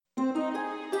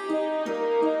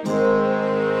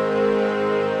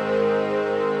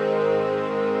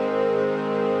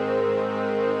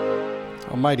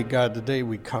Almighty God, today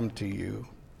we come to you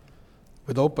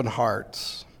with open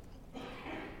hearts,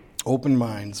 open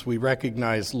minds. We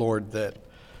recognize, Lord, that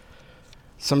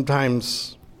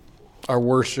sometimes our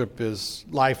worship is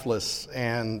lifeless,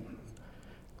 and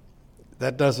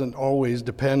that doesn't always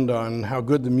depend on how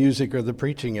good the music or the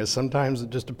preaching is. Sometimes it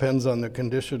just depends on the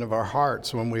condition of our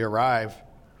hearts when we arrive.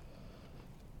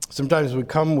 Sometimes we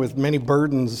come with many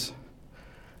burdens,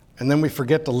 and then we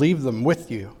forget to leave them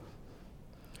with you.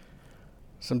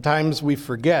 Sometimes we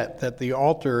forget that the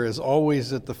altar is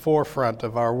always at the forefront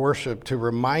of our worship to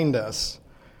remind us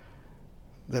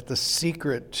that the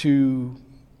secret to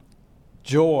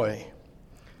joy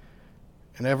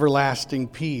and everlasting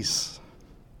peace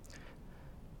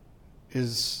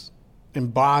is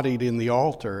embodied in the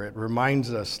altar. It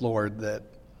reminds us, Lord, that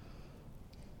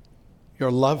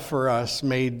your love for us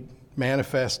made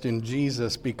manifest in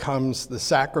Jesus becomes the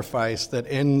sacrifice that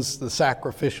ends the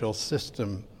sacrificial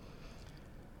system.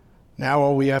 Now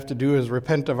all we have to do is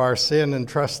repent of our sin and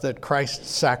trust that Christ's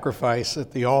sacrifice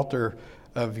at the altar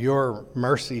of your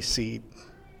mercy seat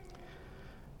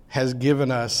has given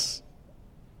us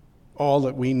all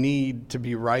that we need to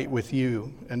be right with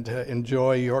you and to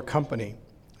enjoy your company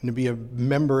and to be a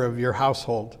member of your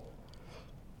household.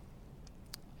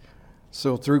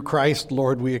 So through Christ,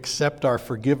 Lord, we accept our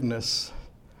forgiveness.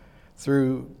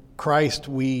 Through Christ,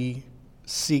 we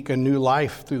seek a new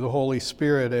life through the Holy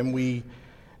Spirit, and we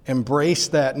embrace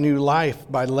that new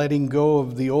life by letting go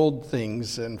of the old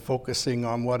things and focusing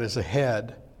on what is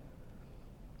ahead,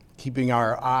 keeping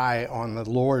our eye on the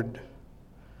Lord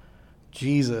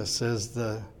Jesus as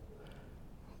the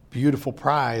beautiful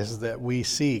prize that we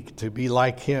seek to be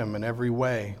like him in every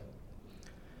way.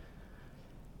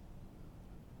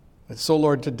 And so,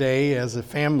 Lord, today as a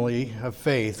family of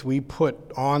faith, we put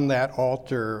on that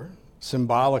altar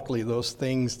symbolically those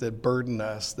things that burden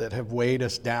us, that have weighed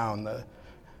us down, the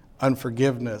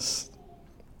unforgiveness,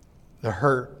 the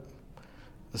hurt,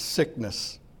 the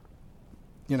sickness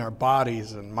in our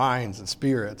bodies and minds and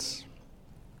spirits,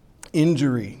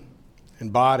 injury in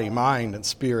body, mind, and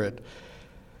spirit.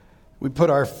 We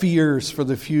put our fears for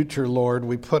the future, Lord.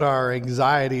 We put our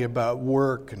anxiety about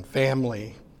work and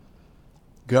family,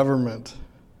 government,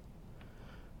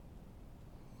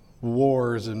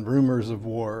 wars and rumors of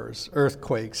wars,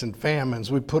 earthquakes and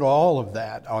famines. We put all of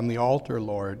that on the altar,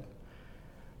 Lord,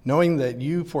 knowing that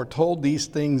you foretold these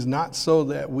things not so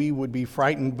that we would be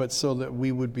frightened, but so that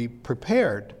we would be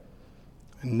prepared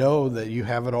and know that you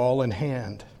have it all in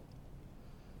hand.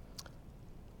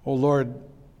 Oh Lord,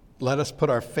 let us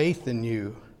put our faith in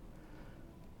you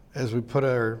as we put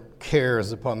our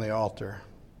cares upon the altar.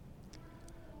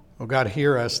 Oh God,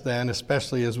 hear us then,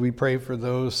 especially as we pray for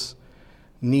those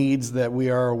needs that we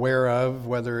are aware of,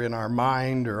 whether in our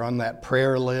mind or on that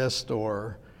prayer list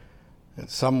or in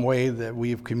some way that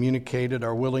we've communicated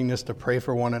our willingness to pray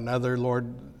for one another.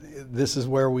 Lord, this is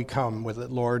where we come with it,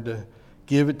 Lord, to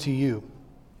give it to you.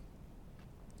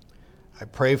 I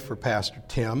pray for Pastor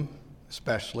Tim,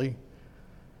 especially,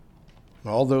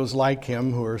 and all those like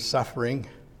him who are suffering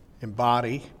in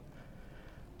body.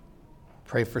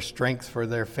 Pray for strength for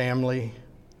their family,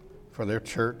 for their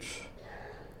church.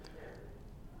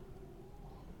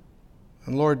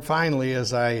 And Lord, finally,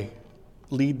 as I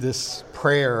lead this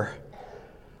prayer,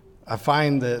 I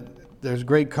find that there's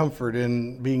great comfort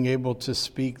in being able to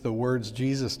speak the words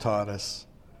Jesus taught us.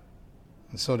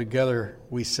 And so together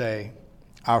we say,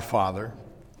 Our Father,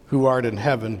 who art in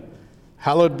heaven,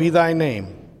 hallowed be thy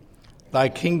name. Thy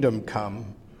kingdom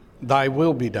come, thy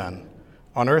will be done,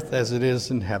 on earth as it is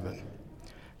in heaven.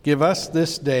 Give us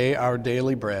this day our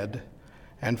daily bread,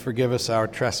 and forgive us our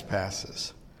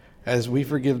trespasses, as we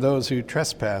forgive those who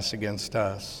trespass against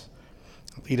us.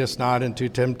 Lead us not into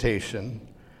temptation,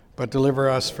 but deliver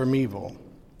us from evil.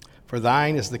 For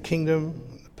thine is the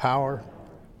kingdom, the power,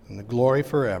 and the glory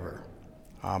forever.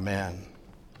 Amen.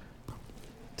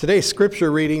 Today's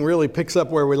scripture reading really picks up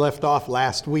where we left off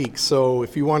last week. So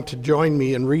if you want to join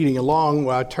me in reading along,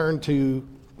 I turn to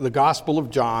the Gospel of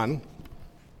John.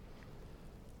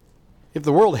 If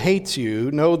the world hates you,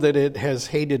 know that it has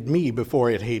hated me before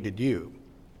it hated you.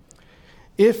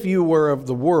 If you were of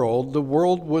the world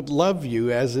would love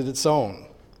you as its own.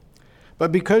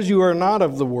 But because you are not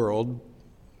of the world,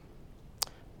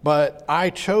 but I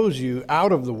chose you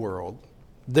out of the world,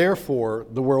 therefore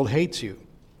the world hates you.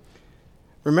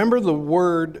 Remember the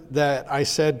word that I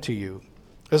said to you,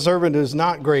 a servant is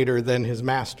not greater than his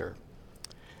master.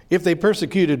 If they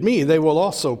persecuted me, they will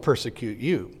also persecute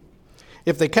you.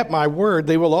 If they kept my word,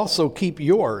 they will also keep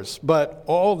yours. But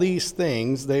all these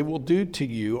things they will do to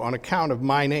you on account of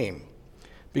my name,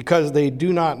 because they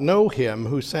do not know him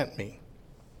who sent me.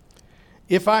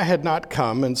 If I had not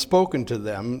come and spoken to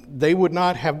them, they would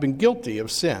not have been guilty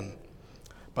of sin.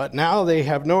 But now they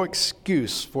have no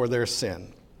excuse for their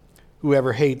sin.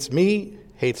 Whoever hates me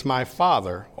hates my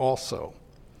Father also.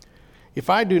 If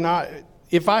I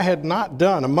had not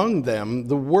done among them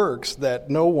the works that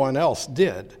no one else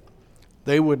did,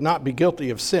 they would not be guilty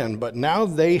of sin. But now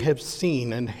they have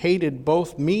seen and hated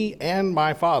both me and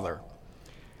my Father.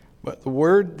 But the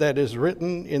word that is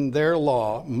written in their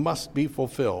law must be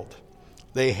fulfilled.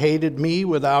 They hated me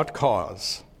without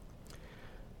cause.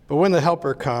 But when the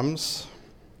Helper comes,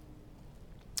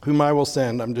 whom I will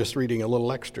send, I'm just reading a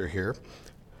little extra here,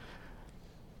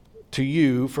 to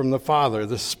you from the Father,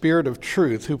 the Spirit of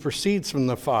truth who proceeds from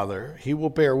the Father, he will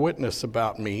bear witness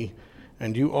about me,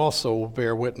 and you also will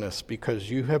bear witness, because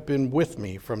you have been with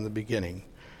me from the beginning.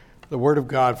 The word of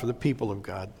God for the people of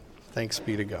God. Thanks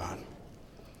be to God.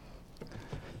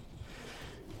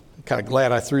 I'm kind of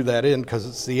glad I threw that in, because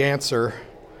it's the answer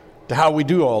to how we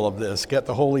do all of this. Get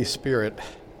the Holy Spirit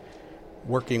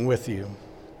working with you.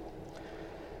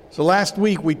 So last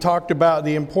week we talked about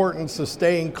the importance of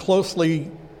staying closely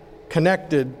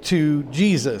connected to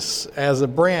Jesus as a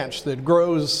branch that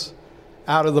grows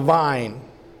out of the vine,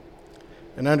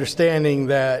 and understanding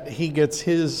that he gets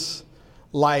his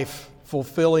life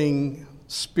fulfilling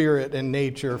spirit and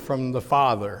nature from the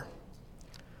Father.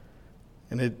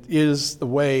 And it is the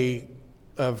way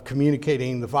of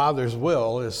communicating the Father's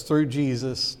will is through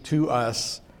Jesus to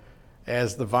us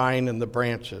as the vine and the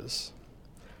branches.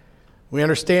 We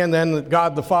understand then that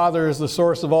God the Father is the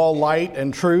source of all light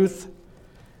and truth,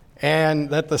 and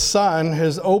that the Son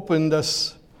has opened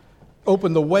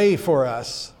the way for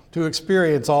us to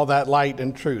experience all that light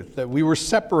and truth, that we were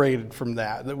separated from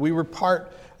that we were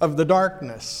part of the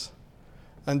darkness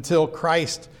until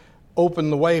Christ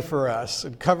opened the way for us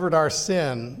and covered our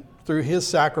sin through his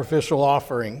sacrificial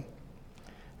offering,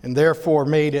 and therefore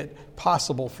made it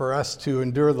possible for us to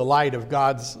endure the light of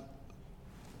God's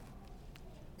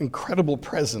incredible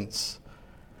presence.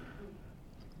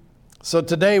 So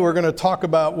today we're going to talk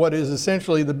about what is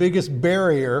essentially the biggest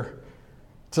barrier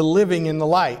to living in the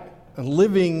light and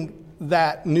living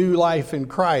that new life in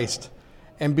Christ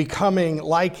and becoming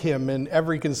like him in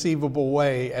every conceivable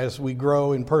way as we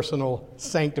grow in personal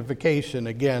sanctification.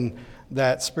 Again,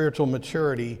 that spiritual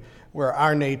maturity where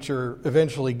our nature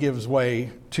eventually gives way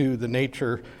to the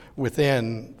nature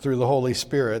within through the Holy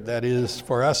Spirit, that is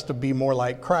for us to be more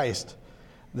like Christ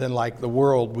than like the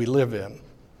world we live in.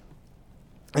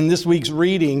 In this week's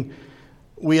reading,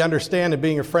 we understand that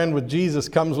being a friend with Jesus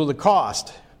comes with a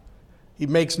cost. He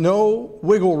makes no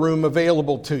wiggle room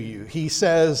available to you. He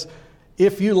says,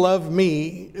 if you love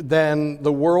me, then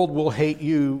the world will hate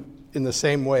you in the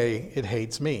same way it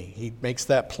hates me. He makes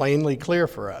that plainly clear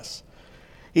for us.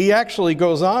 He actually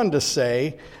goes on to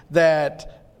say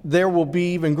that there will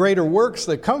be even greater works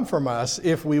that come from us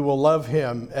if we will love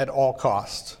him at all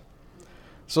costs.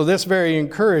 So that's very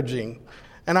encouraging.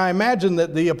 And I imagine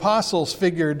that the apostles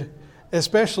figured,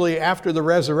 especially after the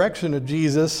resurrection of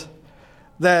Jesus,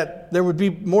 that there would be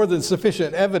more than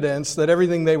sufficient evidence that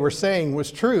everything they were saying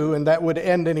was true, and that would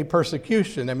end any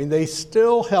persecution. I mean, they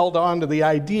still held on to the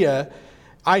idea,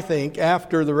 I think,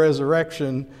 after the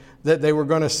resurrection, that they were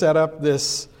going to set up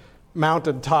this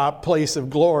mountaintop place of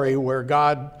glory where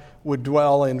God would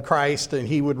dwell in Christ and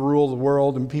he would rule the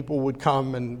world, and people would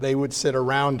come and they would sit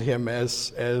around him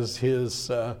as his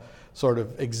sort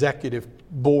of executive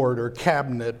board or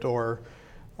cabinet or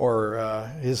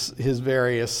his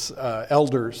various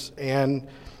elders. And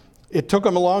it took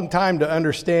them a long time to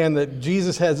understand that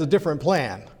Jesus has a different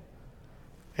plan,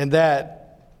 and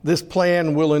that this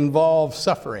plan will involve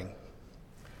suffering,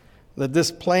 that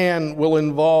this plan will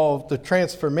involve the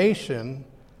transformation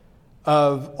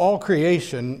of all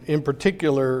creation, in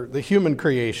particular the human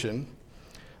creation,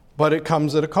 but it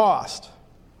comes at a cost.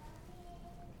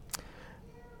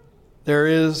 There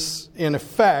is, in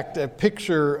effect, a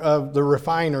picture of the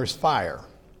refiner's fire.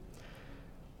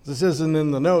 This isn't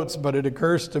in the notes, but it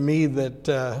occurs to me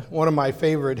that one of my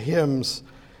favorite hymns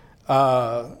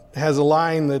has a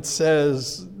line that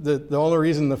says that the only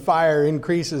reason the fire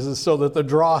increases is so that the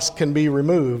dross can be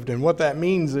removed. And what that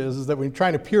means is that when you're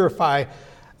trying to purify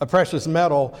a precious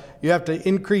metal, you have to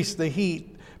increase the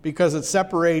heat because it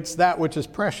separates that which is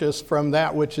precious from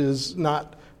that which is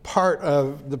not part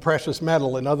of the precious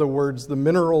metal. In other words, the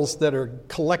minerals that are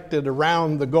collected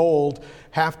around the gold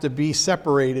have to be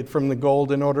separated from the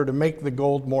gold in order to make the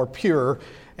gold more pure.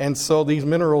 And so these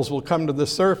minerals will come to the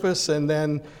surface, and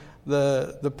then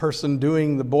the person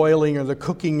doing the boiling or the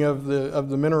cooking of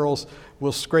the minerals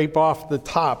will scrape off the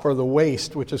top or the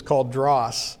waste, which is called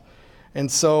dross. And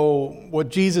so what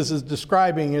Jesus is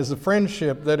describing is a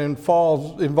friendship that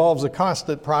involves a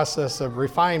constant process of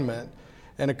refinement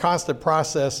and a constant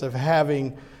process of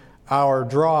having our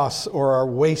dross or our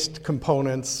waste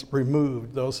components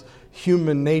removed, those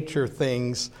human nature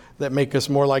things that make us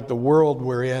more like the world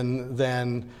we're in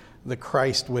than the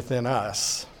Christ within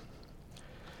us.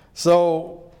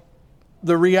 So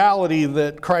the reality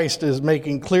that Christ is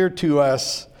making clear to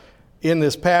us in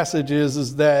this passage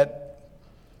is that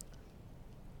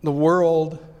the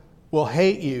world will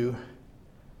hate you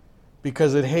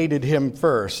because it hated him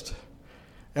first.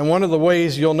 And one of the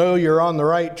ways you'll know you're on the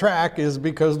right track is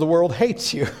because the world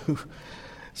hates you.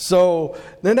 So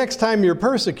the next time you're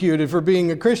persecuted for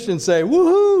being a Christian, say,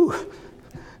 woohoo,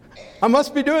 I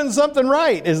must be doing something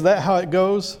right. Is that how it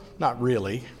goes? Not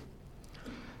really.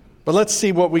 But let's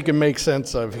see what we can make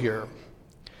sense of here.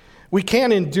 We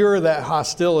can't endure that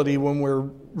hostility when we're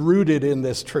rooted in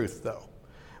this truth, though.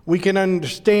 We can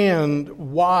understand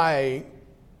why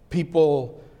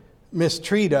people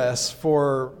mistreat us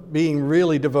for being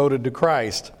really devoted to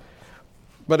Christ.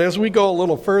 But as we go a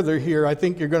little further here, I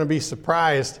think you're going to be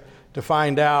surprised to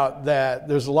find out that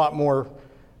there's a lot more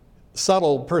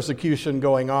subtle persecution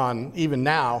going on even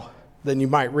now than you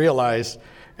might realize,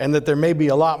 and that there may be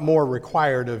a lot more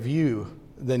required of you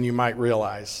than you might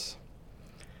realize.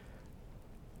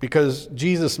 Because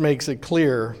Jesus makes it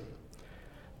clear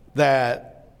that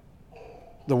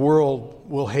the world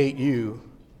will hate you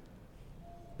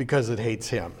because it hates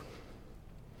him.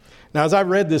 Now, as I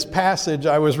read this passage,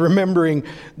 I was remembering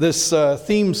this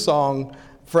theme song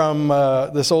from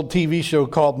this old TV show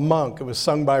called Monk. It was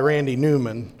sung by Randy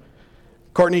Newman.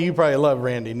 Courtney, you probably love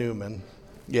Randy Newman.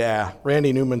 Yeah,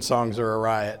 Randy Newman songs are a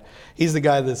riot. He's the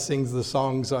guy that sings the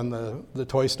songs on the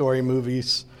Toy Story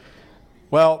movies.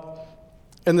 Well,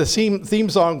 in the theme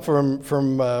song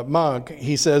from Monk,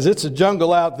 he says, "It's a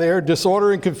jungle out there,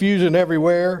 disorder and confusion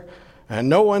everywhere, and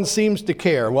no one seems to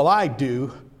care. Well, I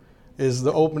do," is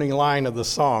the opening line of the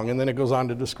song. And then it goes on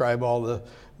to describe all the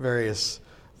various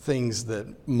things that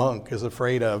Monk is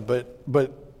afraid of. But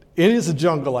it is a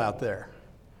jungle out there.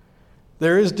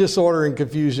 There is disorder and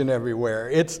confusion everywhere.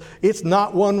 It's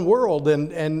not one world,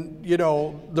 and you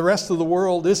know, the rest of the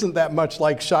world isn't that much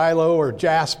like Shiloh or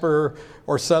Jasper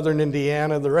or Southern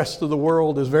Indiana. The rest of the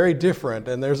world is very different,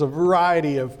 and there's a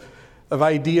variety of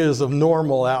ideas of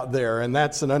normal out there, and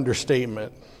that's an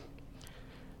understatement.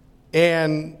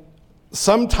 And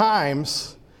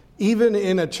sometimes, even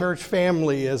in a church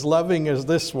family as loving as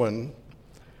this one,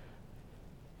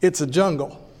 it's a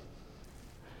jungle.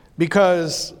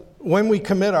 Because when we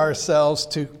commit ourselves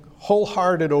to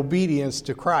wholehearted obedience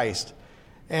to Christ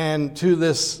and to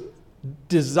this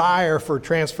desire for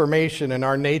transformation in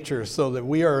our nature so that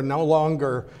we are no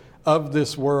longer of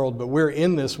this world, but we're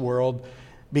in this world,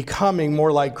 becoming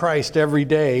more like Christ every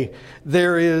day,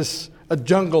 there is a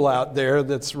jungle out there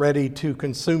that's ready to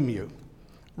consume you,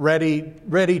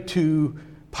 ready to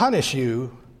punish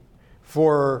you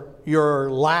for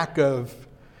your lack of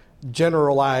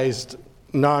generalized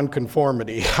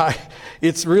nonconformity.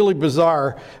 It's really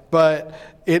bizarre, but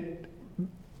it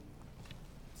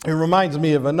reminds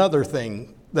me of another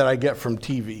thing that I get from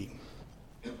TV.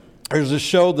 There's a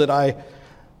show that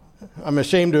I'm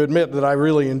ashamed to admit that I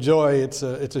really enjoy. It's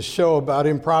a show about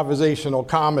improvisational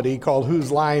comedy called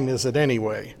Whose Line Is It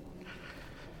Anyway?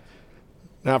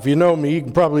 Now, if you know me, you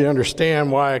can probably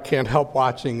understand why I can't help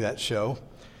watching that show.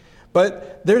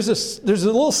 But there's a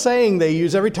little saying they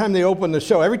use every time they open the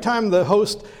show. Every time the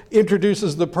host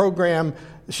introduces the program,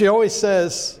 she always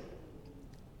says,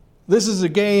 "This is a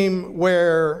game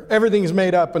where everything's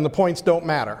made up and the points don't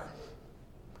matter."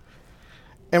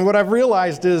 And what I've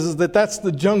realized is that that's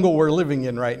the jungle we're living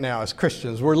in right now as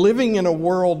Christians. We're living in a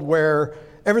world where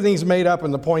everything's made up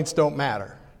and the points don't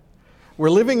matter. We're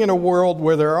living in a world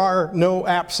where there are no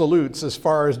absolutes as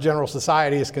far as general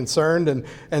society is concerned,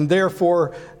 and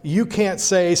therefore you can't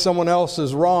say someone else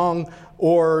is wrong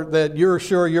or that you're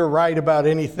sure you're right about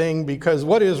anything, because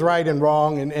what is right and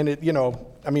wrong, and it, you know,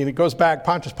 I mean, it goes back,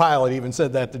 Pontius Pilate even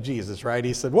said that to Jesus, right?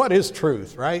 He said, "What is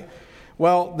truth," right?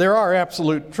 Well, there are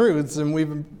absolute truths, and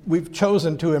we've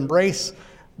chosen to embrace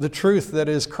the truth that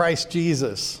is Christ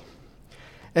Jesus.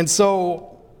 And so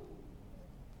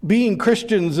being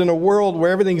Christians in a world where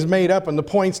everything's made up and the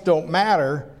points don't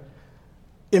matter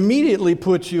immediately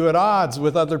puts you at odds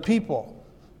with other people.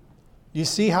 You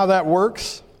see how that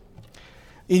works?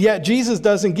 And yet Jesus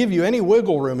doesn't give you any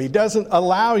wiggle room. He doesn't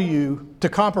allow you to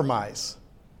compromise.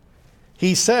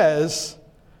 He says,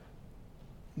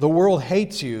 "The world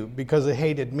hates you because it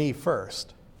hated me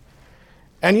first."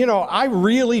 And I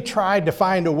really tried to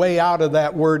find a way out of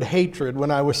that word hatred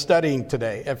when I was studying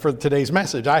today for today's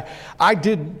message. I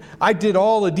did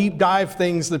all the deep dive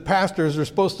things that pastors are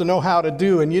supposed to know how to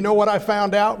do. And you know what I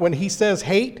found out? When he says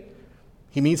hate,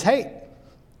 he means hate.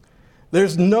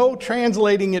 There's no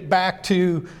translating it back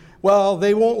to, well,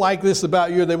 they won't like this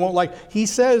about you, or they won't like. He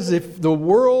says if the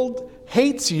world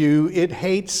hates you, it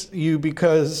hates you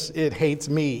because it hates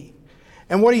me.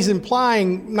 And what he's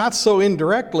implying, not so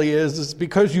indirectly, is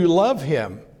because you love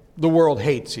him, the world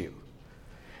hates you.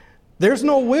 There's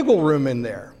no wiggle room in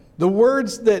there. The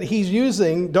words that he's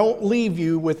using don't leave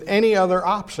you with any other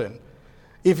option.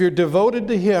 If you're devoted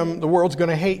to him, the world's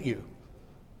going to hate you.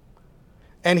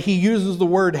 And he uses the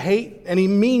word hate, and he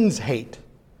means hate.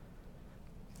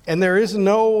 And there is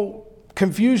no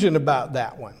confusion about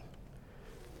that one.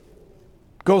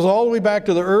 Goes all the way back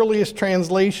to the earliest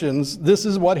translations. This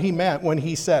is what he meant when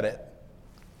he said it.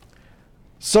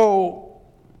 So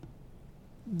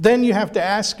then you have to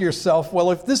ask yourself,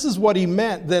 well, if this is what he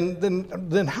meant,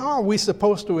 then how are we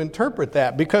supposed to interpret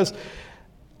that? Because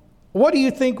what do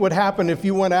you think would happen if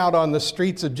you went out on the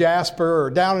streets of Jasper or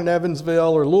down in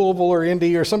Evansville or Louisville or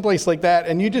Indy or someplace like that,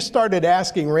 and you just started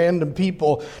asking random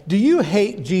people, do you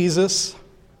hate Jesus?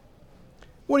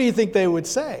 What do you think they would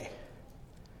say?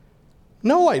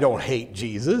 No, I don't hate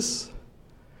Jesus.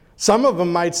 Some of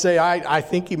them might say, I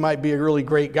think he might be a really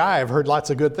great guy. I've heard lots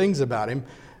of good things about him.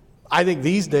 I think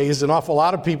these days an awful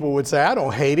lot of people would say, I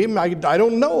don't hate him. I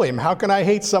don't know him. How can I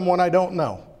hate someone I don't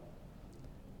know?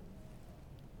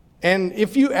 And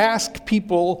if you ask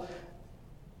people,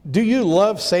 do you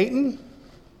love Satan?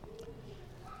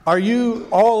 Are you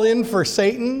all in for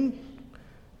Satan?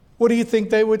 What do you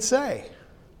think they would say?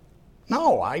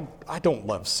 No, I don't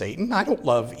love Satan. I don't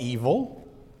love evil.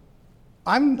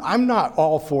 I'm not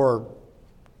all for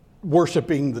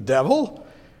worshiping the devil.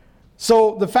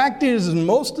 So the fact is,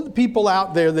 most of the people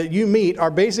out there that you meet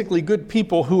are basically good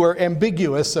people who are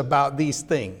ambiguous about these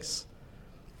things.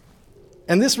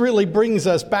 And this really brings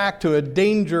us back to a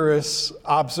dangerous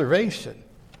observation.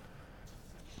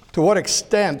 To what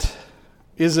extent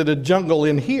is it a jungle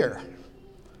in here?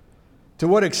 To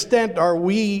what extent are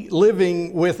we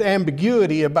living with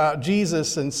ambiguity about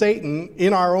Jesus and Satan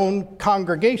in our own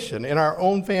congregation, in our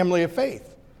own family of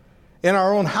faith, in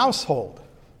our own household?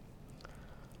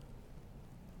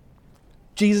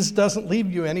 Jesus doesn't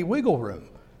leave you any wiggle room.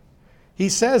 He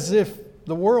says if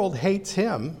the world hates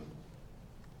him,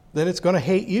 then it's going to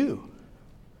hate you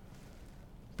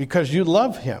because you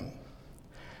love him.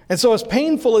 And so as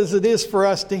painful as it is for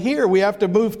us to hear, we have to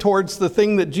move towards the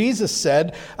thing that Jesus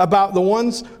said about the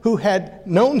ones who had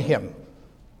known him.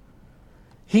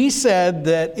 He said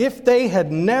that if they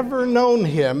had never known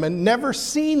him and never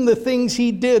seen the things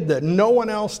he did that no one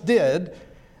else did,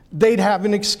 they'd have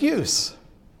an excuse.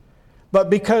 But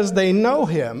because they know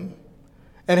him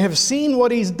and have seen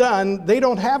what he's done, they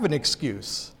don't have an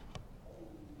excuse.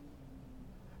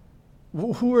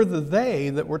 Who are the they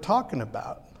that we're talking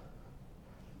about?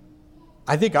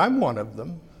 I think I'm one of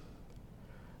them.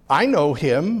 I know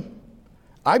him.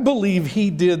 I believe he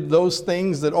did those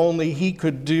things that only he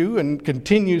could do and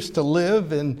continues to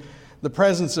live in the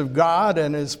presence of God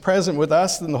and is present with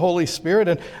us in the Holy Spirit.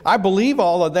 And I believe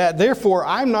all of that. Therefore,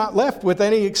 I'm not left with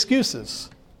any excuses.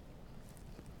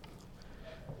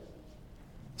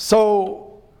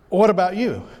 So, what about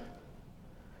you?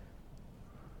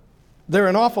 There are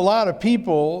an awful lot of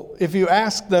people, if you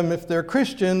ask them if they're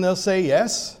Christian, they'll say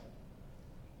yes.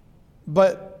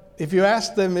 But if you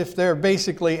ask them if they're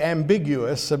basically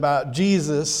ambiguous about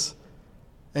Jesus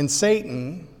and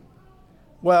Satan,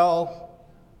 well,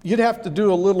 you'd have to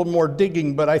do a little more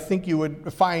digging, but I think you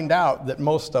would find out that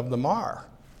most of them are.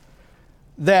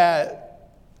 That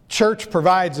church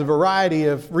provides a variety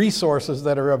of resources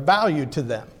that are of value to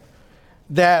them.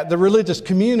 That the religious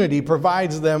community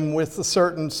provides them with a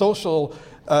certain social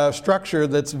structure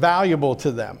that's valuable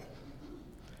to them.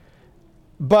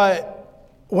 But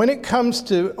when it comes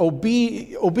to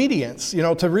obedience,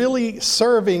 to really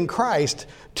serving Christ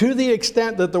to the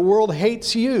extent that the world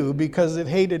hates you because it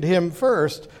hated him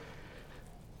first,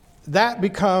 that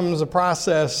becomes a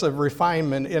process of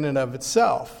refinement in and of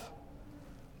itself.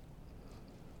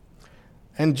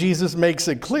 And Jesus makes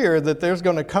it clear that there's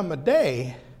going to come a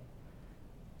day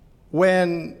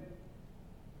when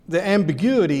the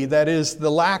ambiguity, that is the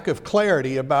lack of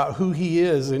clarity about who he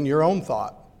is in your own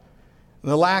thought,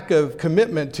 the lack of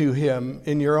commitment to him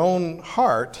in your own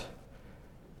heart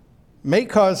may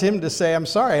cause him to say, I'm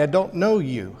sorry, I don't know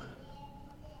you.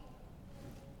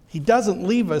 He doesn't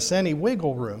leave us any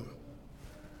wiggle room.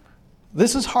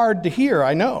 This is hard to hear,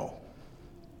 I know.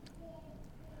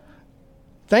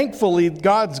 Thankfully,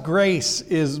 God's grace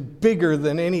is bigger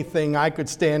than anything I could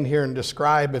stand here and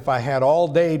describe if I had all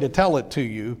day to tell it to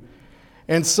you.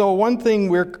 And so one thing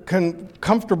we're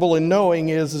comfortable in knowing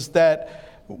is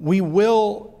that we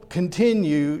will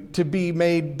continue to be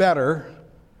made better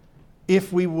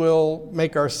if we will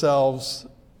make ourselves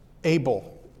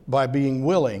able by being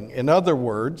willing. In other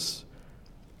words,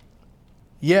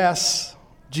 yes,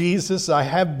 Jesus, I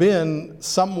have been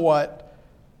somewhat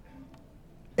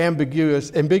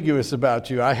ambiguous about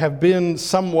you. I have been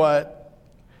somewhat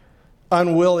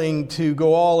unwilling to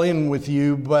go all in with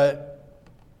you, but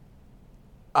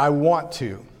I want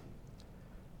to.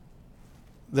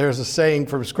 There's a saying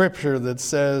from Scripture that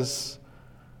says,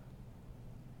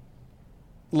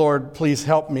 Lord, please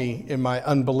help me in my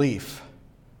unbelief.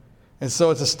 And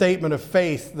so it's a statement of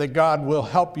faith that God will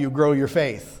help you grow your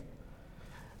faith.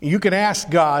 You can ask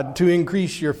God to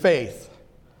increase your faith.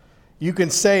 You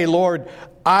can say, Lord,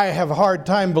 I have a hard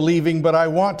time believing, but I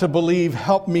want to believe.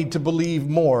 Help me to believe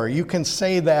more. You can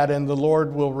say that and the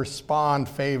Lord will respond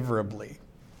favorably.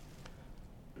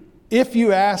 If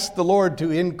you ask the Lord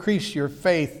to increase your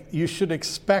faith, you should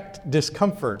expect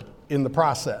discomfort in the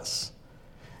process.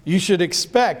 You should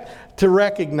expect to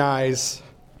recognize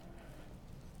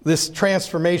this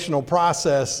transformational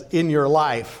process in your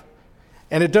life.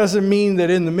 And it doesn't mean that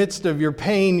in the midst of your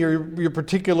pain, you're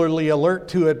particularly alert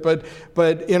to it,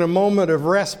 but in a moment of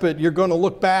respite, you're going to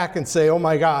look back and say, oh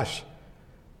my gosh,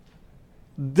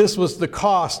 this was the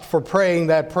cost for praying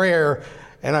that prayer,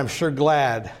 and I'm sure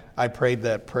glad I prayed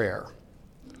that prayer.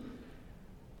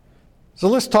 So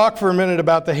let's talk for a minute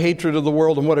about the hatred of the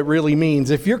world and what it really means.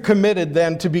 If you're committed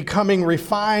then to becoming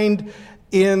refined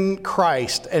in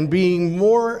Christ and being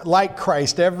more like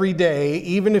Christ every day,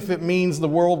 even if it means the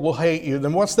world will hate you,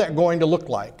 then what's that going to look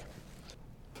like?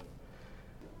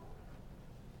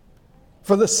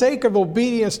 For the sake of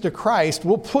obedience to Christ,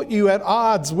 we'll put you at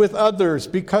odds with others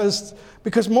because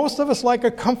most of us like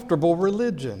a comfortable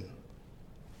religion.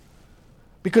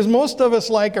 Because most of us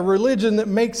like a religion that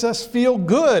makes us feel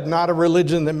good, not a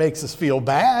religion that makes us feel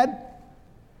bad.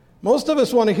 Most of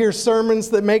us want to hear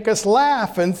sermons that make us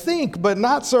laugh and think, but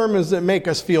not sermons that make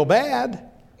us feel bad.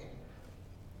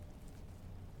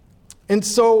 And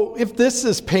so if this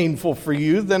is painful for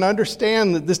you, then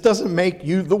understand that this doesn't make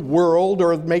you the world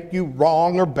or make you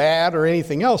wrong or bad or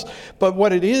anything else. But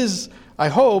what it is, I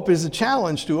hope, is a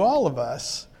challenge to all of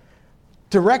us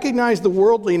to recognize the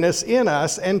worldliness in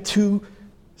us and to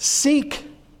seek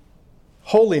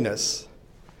holiness,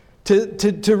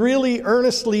 to really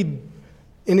earnestly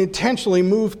and intentionally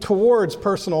move towards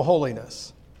personal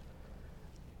holiness.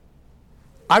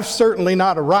 I've certainly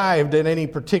not arrived at any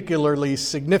particularly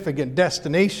significant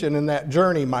destination in that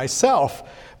journey myself,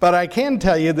 but I can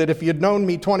tell you that if you'd known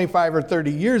me 25 or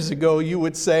 30 years ago, you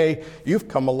would say, you've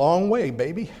come a long way,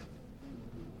 baby.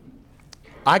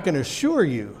 I can assure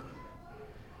you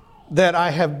that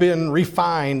I have been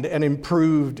refined and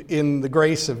improved in the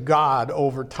grace of God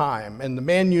over time. And the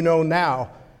man you know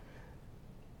now,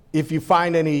 if you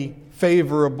find any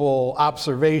favorable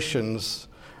observations,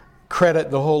 credit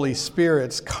the Holy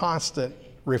Spirit's constant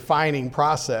refining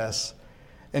process.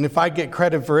 And if I get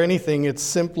credit for anything, it's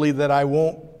simply that I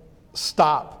won't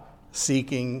stop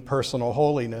seeking personal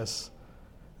holiness,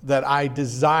 that I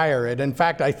desire it. In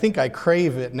fact, I think I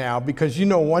crave it now because,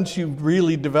 once you've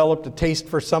really developed a taste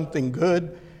for something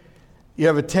good, you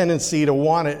have a tendency to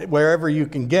want it wherever you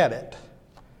can get it.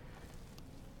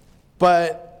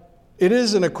 But it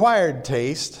is an acquired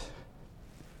taste,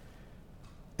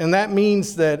 and that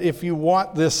means that if you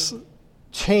want this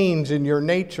change in your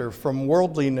nature from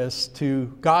worldliness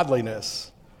to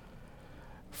godliness,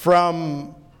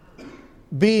 from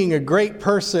being a great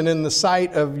person in the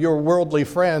sight of your worldly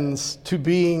friends to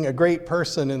being a great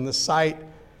person in the sight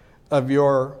of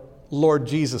your Lord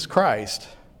Jesus Christ,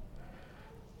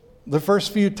 the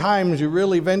first few times you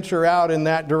really venture out in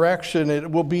that direction, it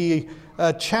will be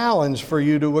a challenge for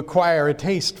you to acquire a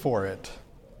taste for it.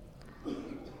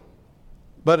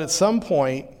 But at some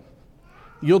point,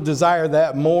 you'll desire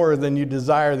that more than you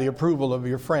desire the approval of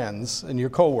your friends and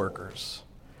your coworkers.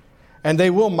 And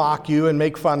they will mock you and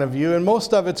make fun of you, and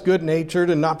most of it's good-natured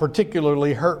and not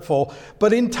particularly hurtful,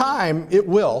 but in time, it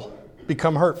will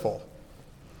become hurtful.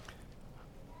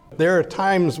 There are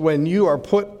times when you are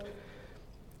put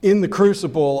in the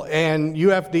crucible and you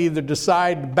have to either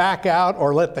decide to back out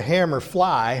or let the hammer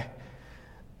fly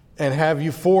and have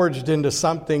you forged into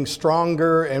something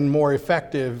stronger and more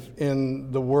effective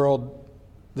in the world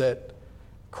that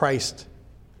Christ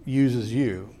uses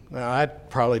you. Now, that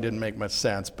probably didn't make much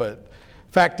sense, but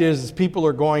fact is people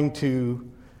are going to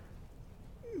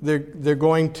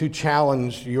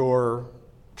challenge your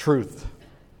truth.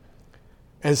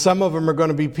 And some of them are going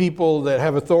to be people that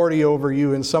have authority over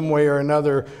you in some way or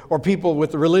another, or people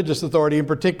with religious authority in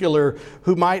particular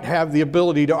who might have the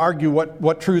ability to argue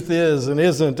what truth is and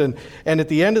isn't. And at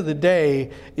the end of the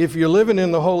day, if you're living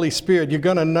in the Holy Spirit, you're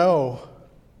going to know,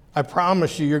 I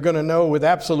promise you, you're going to know with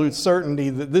absolute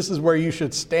certainty that this is where you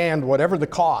should stand, whatever the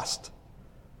cost.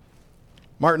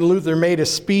 Martin Luther made a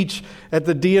speech at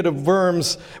the Diet of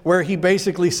Worms where he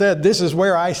basically said, this is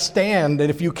where I stand,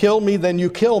 and if you kill me, then you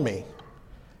kill me.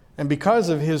 And because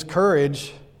of his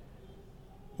courage,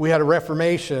 we had a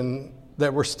Reformation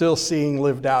that we're still seeing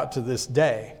lived out to this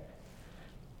day.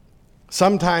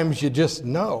 Sometimes you just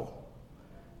know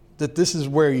that this is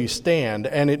where you stand,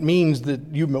 and it means that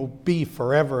you will be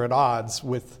forever at odds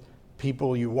with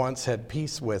people you once had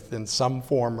peace with in some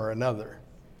form or another.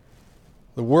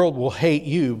 The world will hate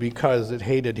you because it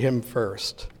hated him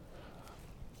first.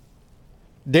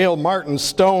 Dale Martin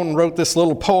Stone wrote this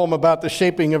little poem about the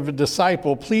shaping of a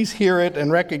disciple. Please hear it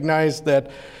and recognize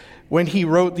that when he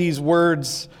wrote these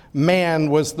words, man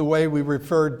was the way we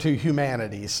referred to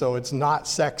humanity. So it's not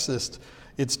sexist,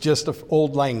 it's just an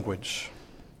old language.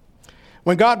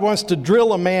 When God wants to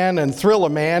drill a man and thrill a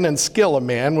man and skill a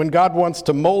man, when God wants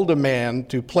to mold a man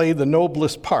to play the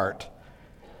noblest part,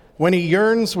 when he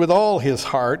yearns with all his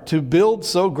heart to build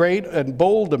so great and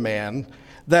bold a man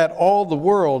that all the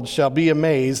world shall be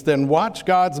amazed, then watch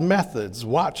God's methods,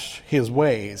 watch his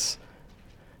ways.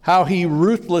 How he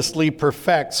ruthlessly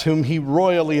perfects whom he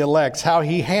royally elects, how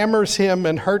he hammers him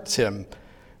and hurts him,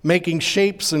 making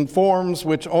shapes and forms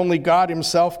which only God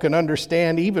himself can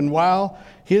understand, even while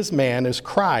his man is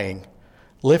crying,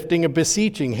 lifting a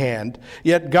beseeching hand.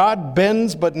 Yet God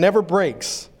bends but never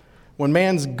breaks. When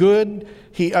man's good,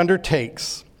 he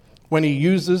undertakes. When he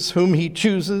uses whom he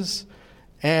chooses,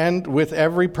 and with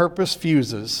every purpose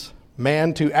fuses,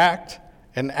 man to act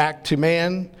and act to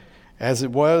man, as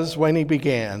it was when he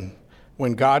began.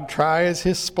 When God tries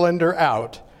his splendor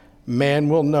out, man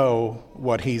will know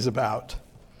what he's about.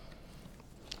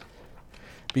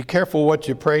 Be careful what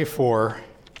you pray for,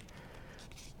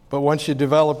 but once you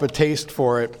develop a taste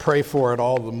for it, pray for it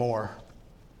all the more.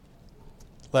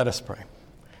 Let us pray.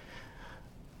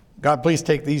 God, please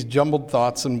take these jumbled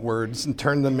thoughts and words and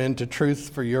turn them into truth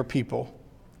for your people.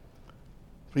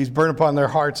 Please burn upon their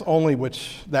hearts only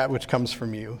that which comes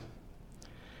from you.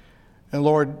 And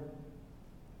Lord,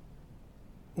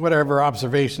 whatever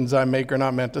observations I make are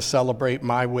not meant to celebrate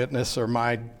my witness or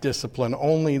my discipline,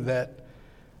 only that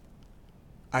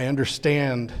I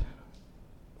understand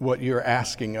what you're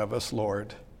asking of us,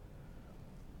 Lord.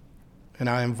 And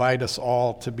I invite us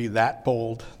all to be that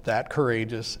bold, that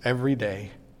courageous every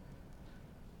day,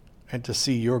 and to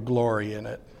see your glory in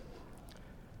it.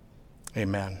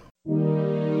 Amen.